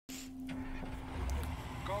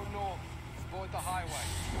the highway.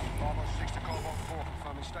 Bravo 6 to Cobalt 4,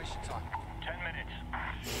 confirming station time. 10 minutes.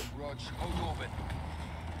 Rog, hold orbit.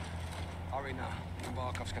 Hurry now.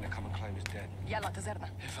 Barkov's gonna come and claim his dead. Yalla, Tazerna.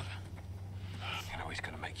 You know he's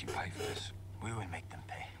gonna make you pay for this. We will make them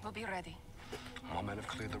pay. We'll be ready. My men have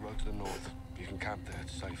cleared the road to the north. You can camp there,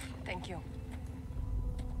 it's safe. Thank you.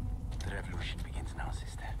 The revolution begins now,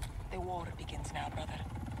 sister. The war begins now, brother.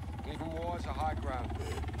 Even war is a high ground.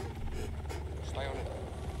 Stay on it.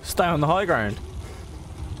 Stay on the high ground.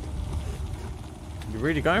 You're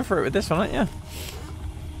really going for it with this one, aren't you?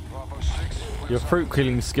 Bravo 6. Your fruit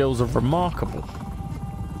killing skills are remarkable.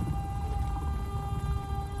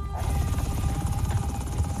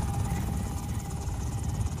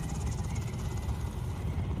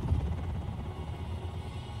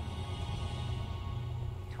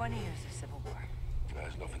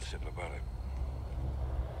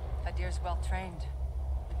 Adir's well trained.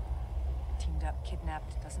 Teamed up,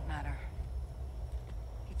 kidnapped, doesn't matter.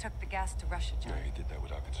 He took the gas to Russia, John. Yeah, he did that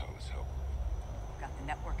without Katala's help. Got the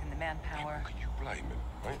network and the manpower. How can you blame him,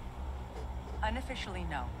 right? Unofficially,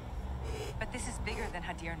 no. But this is bigger than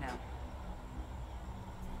Hadir now.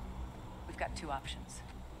 We've got two options.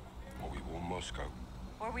 Or we warn Moscow.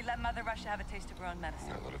 Or we let Mother Russia have a taste of her own medicine.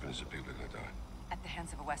 No, a lot of innocent people are gonna die. At the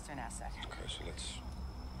hands of a Western asset. Okay, so let's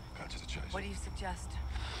cut to the chase. What do you suggest?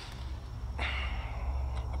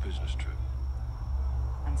 A business trip.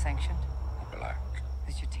 Unsanctioned? Black.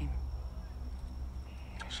 Who's your team?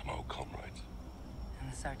 Some old comrades.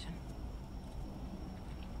 And the sergeant?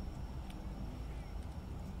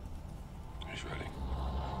 He's ready.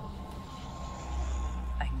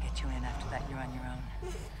 I can get you in after that. You're on your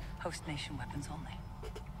own. Host nation weapons only.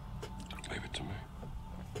 Leave it to me.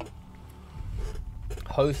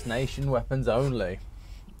 Host nation weapons only.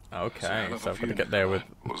 Okay, so I've got to get there with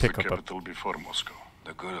pick up the capital before Moscow.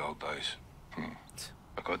 The good old days.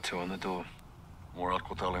 I got 2 on the door. More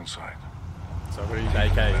Alcotel inside. So we're using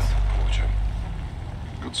AKs. Watch him.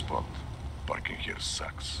 Good spot. Parking here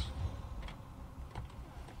sucks.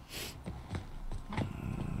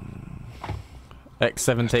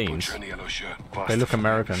 X-17s. Butcher in the yellow shirt. They look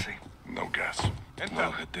American. No gas.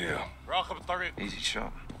 No idea. Easy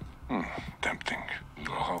shot. Tempting.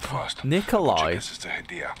 Oh, how fast? Nikolai. This is the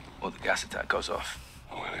idea. Well, the gas attack goes off.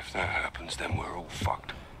 Well, if that happens, then we're all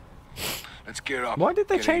fucked. Let's gear up. Why did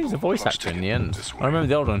they change the voice actor in the end? I remember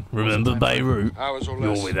the old one. Remember Beirut? Hours or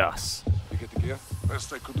You're less. with us. You get the gear?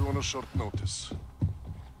 Best I could do on a short notice.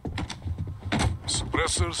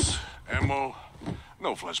 Suppressors, ammo,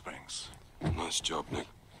 no flashbangs. Nice job, Nick.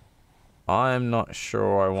 I'm not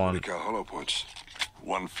sure I want. Look out, hollow points.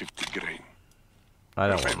 150 grain. I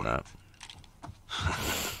don't want that.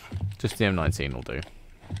 Just the M19 will do.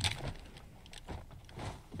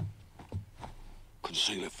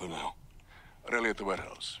 Conceal it for now. Rally at the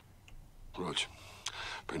warehouse. Rog,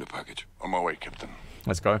 bring the package. On my way, Captain.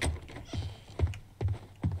 Let's go.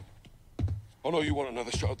 I know you want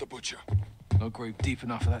another shot at the butcher. No grave deep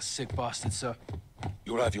enough for that sick bastard, sir.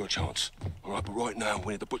 You'll have your chance. All right, but right now,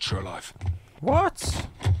 we need the butcher alive. What?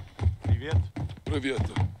 Привет. Привет.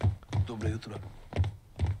 Доброе утро.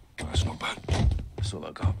 That's not bad. That's all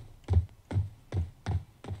I got.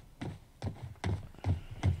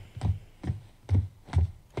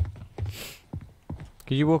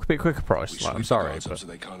 Could you walk a bit quicker, Price? Like, I'm sorry, but so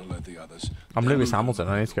they can't alert the others. I'm Lewis Hamilton.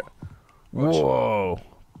 I need to go. Whoa!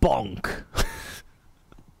 Bonk!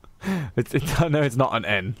 I know it's not an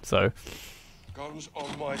N, so. Guns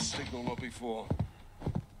on my signal, not before.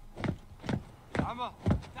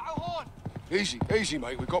 Easy, easy,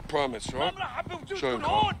 mate. We've got primates, right? Show him,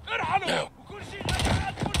 Carl. Now.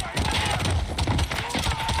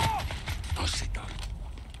 Now sit down.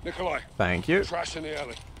 Nikolai. Thank you. Trash in the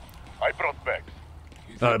alley. I brought bags.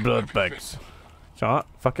 Blood bags. Alright,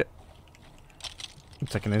 fuck it. I'm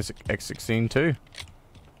taking this X16 too.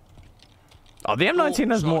 Oh, the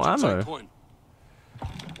M19 has more ammo.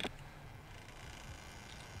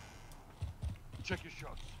 Check your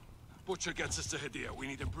shots. Butcher gets us to Hadir. We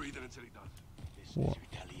need him breathing until he does. This is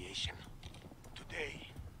retaliation. Today,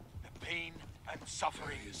 the pain and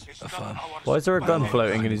suffering is not ours. Why is there a gun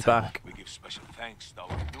floating in his back? We give special thanks to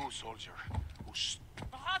our new soldier who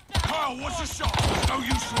Carl, what's your shot? No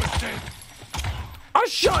use to us dead. I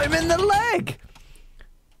shot him in the leg!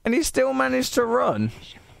 And he still managed to run.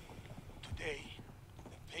 Today,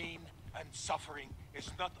 the pain and suffering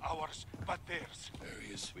is not ours, but theirs. There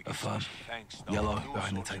he is. We give special thanks to Yellow our new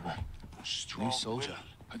behind the soldier, table. whose strong New soldier.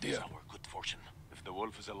 will is our good fortune. If the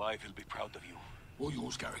wolf is alive, he'll be proud of you. All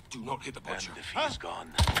yours, Garrick. Do not hit the And butcher. if he is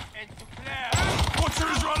gone, Butcher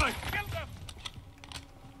is running!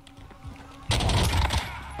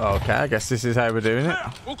 Okay, I guess this is how we're doing it.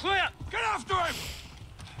 All clear! Get after him!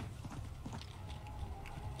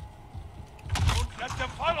 Don't let them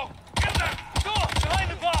follow! Get them! Go! Behind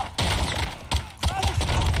the bar!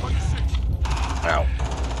 Ow.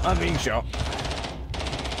 I'm being shot.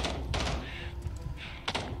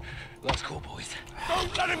 Let's go, boys.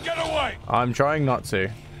 Don't let him get away! I'm trying not to.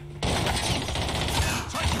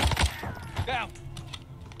 Down!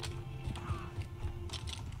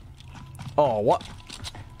 Oh, what?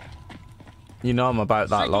 You know I'm about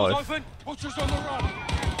that Signals life. open! Butcher's on the run!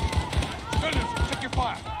 Gunners, check your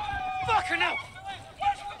fire! Fucker now!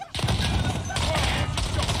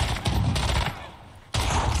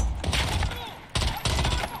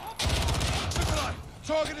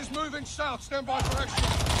 Target is moving south. Stand by for action.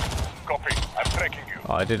 Copy. I'm tracking you.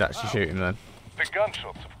 Oh, I did actually shoot him then. The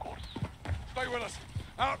gunshots, of course. Stay with us.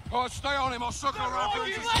 Out. Oh, stay on him. I'll circle around for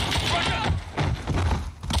you.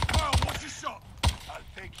 Well, what's your shot? I'll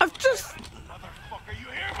take you. I've just... Motherfucker, you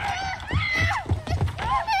hear me?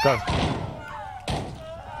 Go.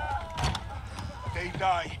 They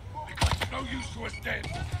die because it's no use to us dead.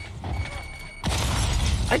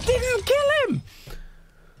 I didn't kill him!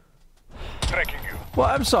 Tracking you. Well,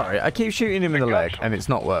 I'm sorry. I keep shooting him in the leg and it's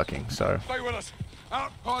not working, so... Stay with us.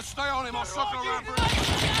 Out. Oh, stay on him. I'll circle around for you.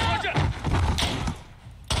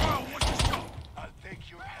 Well, what's your shot? I'll take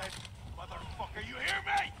your head. Motherfucker, you hear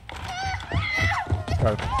me?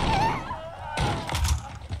 Go.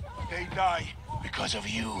 They die because of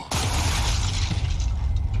you.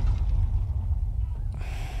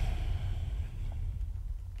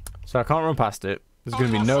 So I can't run past it. There's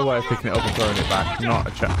going to be no way of picking it up and throwing it back.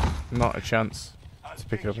 Not a chance to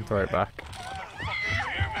pick it up and throw it back.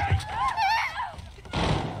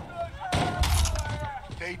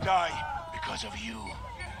 They die because of you.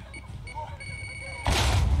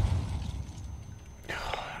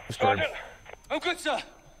 Sergeant! I'm good, sir.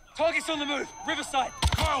 Target's on the move. Riverside.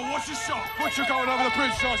 Kyle, what's your shot? Butcher going over the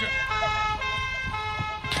bridge, Sergeant.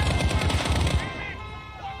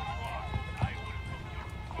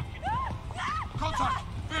 Contact!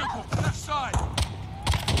 Vehicle, left side!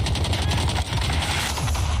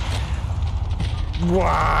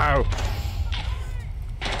 Wow!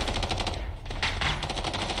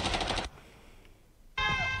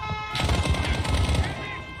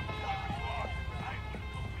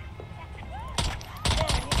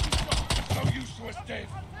 No use to us dead.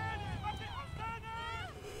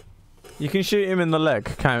 You can shoot him in the leg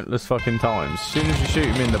countless fucking times. As soon as you shoot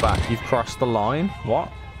him in the back, you've crossed the line.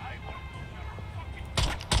 What?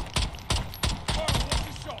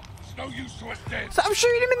 No use to us dead. So I'm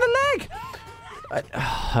shooting him in the leg!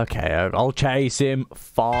 Okay, I'll chase him.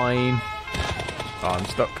 Fine. Oh, I'm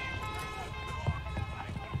stuck.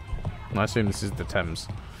 I assume this is the Thames.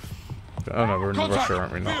 Oh no, we're in Russia,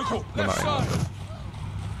 aren't we? Vehicle, We're left not in side. Russia.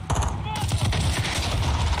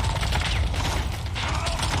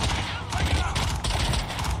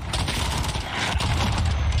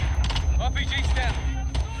 RPG's down.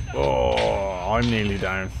 Oh, I'm nearly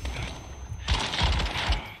down.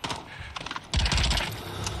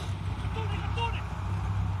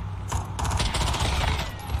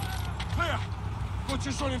 Clear.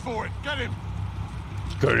 Butcher's running for it. Get him.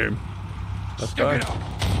 Got him. Let's Stick go. it up.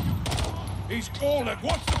 He's cornered.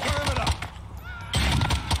 What's the perimeter?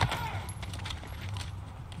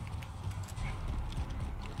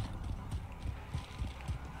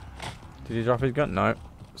 Did he drop his gun? No.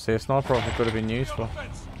 See, a sniper rifle could have been useful.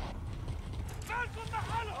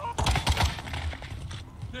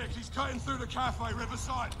 Nick, he's cutting through the cafe,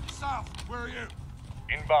 Riverside. South, where are you?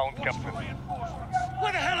 Inbound, What's the Captain. reinforcements?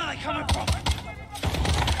 Where the hell are they coming from?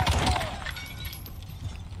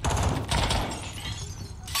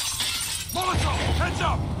 Molotov, heads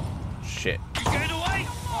up! Shit. He's getting away.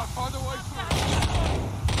 I'll find a way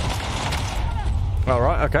through.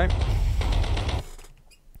 Alright, okay.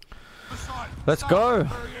 Riverside, Let's south, go.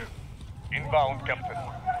 Where are you? Inbound, Captain.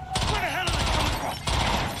 Where the hell are they coming from?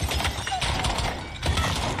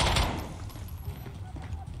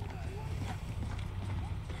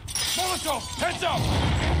 Molotov, heads up!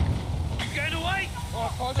 He's getting away. I'll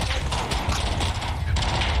find a way through.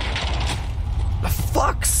 For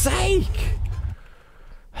fuck's sake!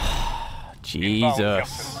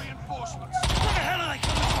 Jesus. Reinforcements. Where the hell are they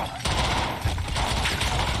coming from?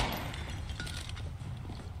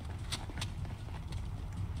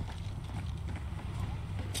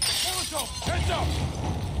 Molotov, heads up!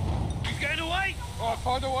 He's getting away. I'll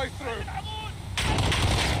find a way through.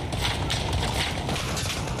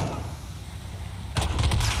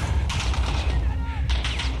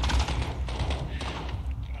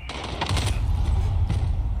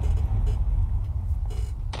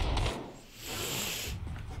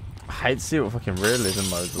 hate to see what fucking realism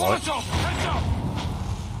mode's like. Molotov! Heads up!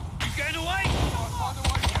 You getting away?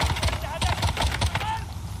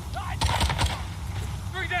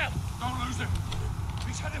 Three down! Don't lose him.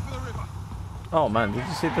 He's heading for the river. Oh man, did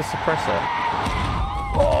you see the suppressor?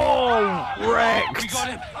 Oh, wrecked! We got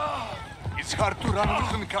him. It's hard to run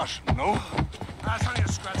with concussion, no? That's only a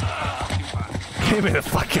scratch. Give me the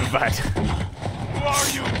fucking bed. Who are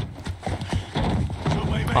you?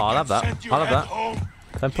 Oh, I'll have that. I'll have that.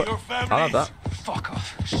 Don't put. I'll have that. Fuck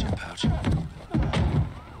off, shit pouch.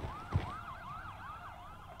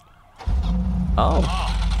 Oh.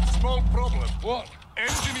 Small problem. What?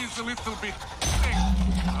 Engine is a little bit...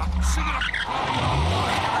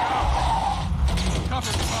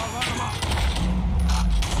 Cover me, Paul. Let him up.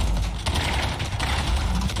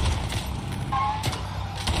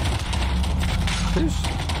 Who's...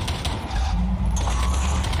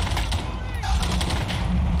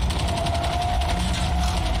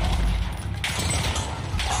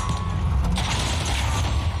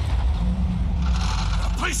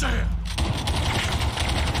 Police are here.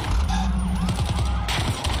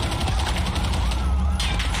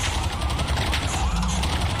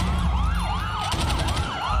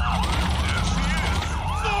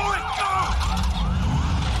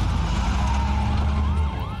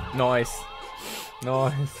 Nice.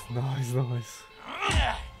 Nice.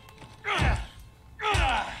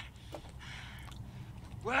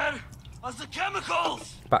 Where are the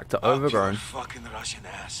chemicals? Back to overgrown. Fucking Russian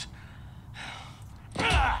ass.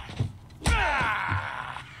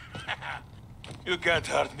 You can't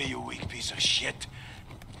hurt me, you weak piece of shit.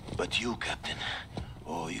 But you, Captain,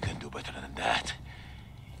 oh, you can do better than that.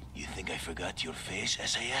 You think I forgot your face,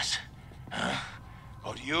 SAS? Huh?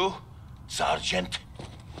 Or you, Sergeant?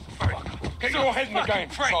 Get your head in the game,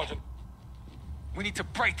 Frank. Sergeant. We need to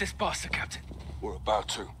break this bastard, Captain. We're about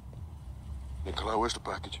to. Nikolai, where's the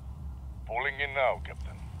package? Pulling in now,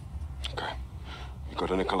 Captain. Okay. You go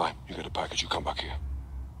to Nikolai. You get a package. You come back here.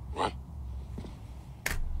 Right?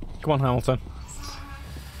 Come on, Hamilton.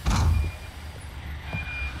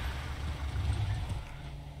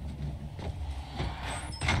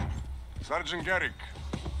 Sergeant Garrick.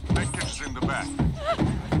 Package is in the back.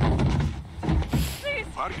 Please,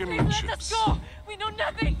 Bargain please let chips. us go. We know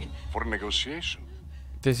nothing. For negotiation.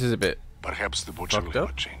 This is a bit. Perhaps the butcher will Fucked have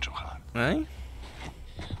up. a change of heart. Eh?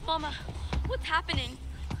 Mama, what's happening?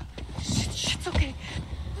 It's okay.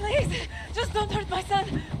 Please, just don't hurt my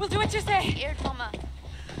son. We'll do what you say. Scared, Mama.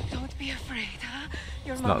 Don't be afraid, huh?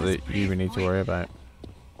 Your It's mom not is that brave, you need to boy. worry about.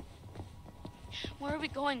 Where are we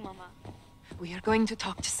going, Mama? We are going to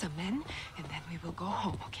talk to some men, and then we will go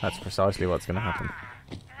home, okay? That's precisely what's going to happen.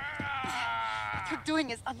 What you're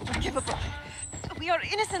doing is unforgivable. We are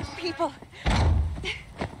innocent people.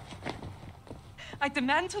 I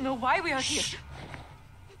demand to know why we are here.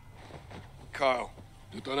 Kyle,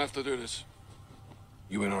 you don't have to do this.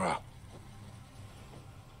 You in or out?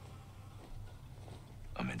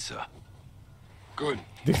 I'm in, sir. Good.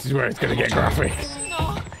 This is where it's going to get graphic.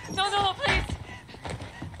 No, please.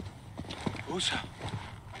 Usa.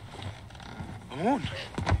 Moon.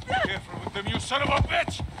 Careful with them, you son of a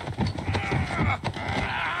bitch!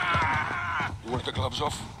 You want the gloves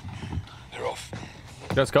off? They're off.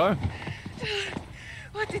 Let's go.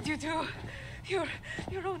 What did you do? Your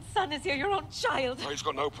own son is here, your own child. Oh, he's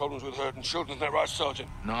got no problems with hurting children, isn't that right, Sergeant?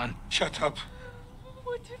 None. Shut up.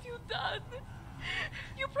 What have you done?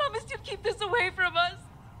 You promised you'd keep this away from us.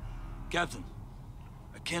 Captain,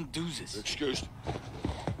 I can't do this. Excused.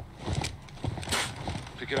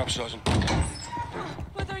 Pick it up, Sergeant.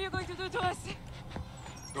 What are you going to do to us?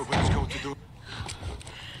 Nobody's going to do.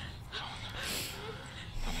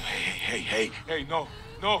 Hey, no.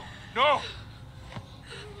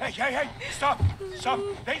 Hey, stop.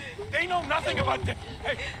 They know nothing about this.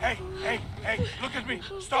 Hey, look at me.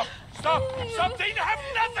 Stop. They have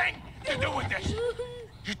nothing to do with this.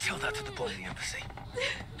 You tell that to the boy in the embassy.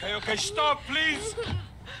 Okay, stop, please.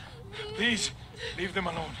 Please, leave them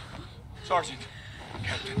alone. Sergeant,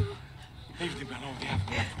 Captain, leave them alone. They have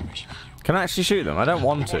no information. Can I actually shoot them? I don't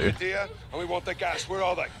want to. Dear, and we want the gas. Where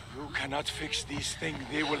are they? You cannot fix these things.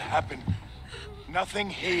 They will happen. Nothing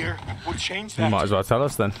here will change You that. might as well tell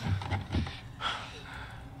us then.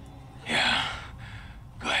 Yeah.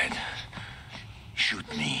 Go ahead. Shoot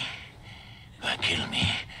me. Kill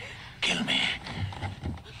me.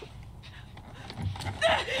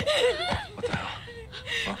 What the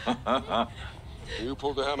hell? You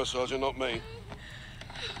pulled the hammer, Sergeant, not me.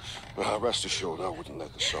 Rest assured, I wouldn't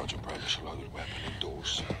let the Sergeant brandish a loaded weapon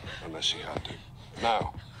indoors, unless he had to.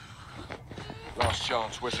 Now, last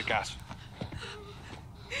chance, where's the gas?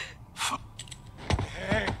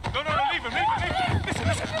 Hey, no, leave him.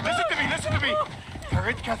 Listen to me.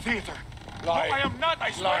 Karinka Theater. Lie. No, I am not.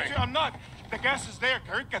 I swear Lie. to you, I'm not. The gas is there.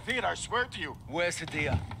 Karinka Theater, I swear to you. Where's the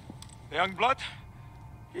deer? The young blood?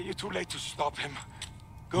 You're too late to stop him.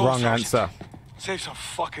 Go, Wrong Sergeant. answer. Save some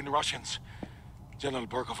fucking Russians. General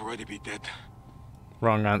Barkov already be dead.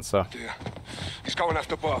 Wrong answer. Dear. He's going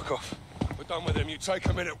after Barkov. We're done with him. You take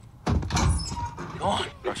a minute. Go on.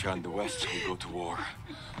 Russia and the West will go to war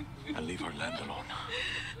and leave our land alone.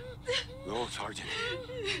 Go, Sergeant.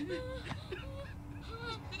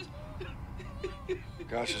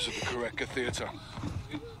 Gas is at the Karinka Theater.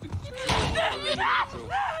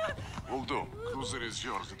 Will do. Cruiser is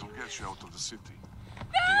yours. It will get you out of the city.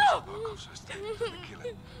 Barkov says to kill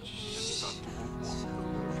him.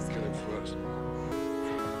 Kill him first.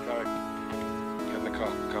 Carrick, get in the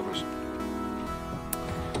car. Covers.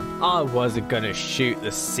 I wasn't gonna shoot the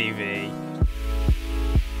CV.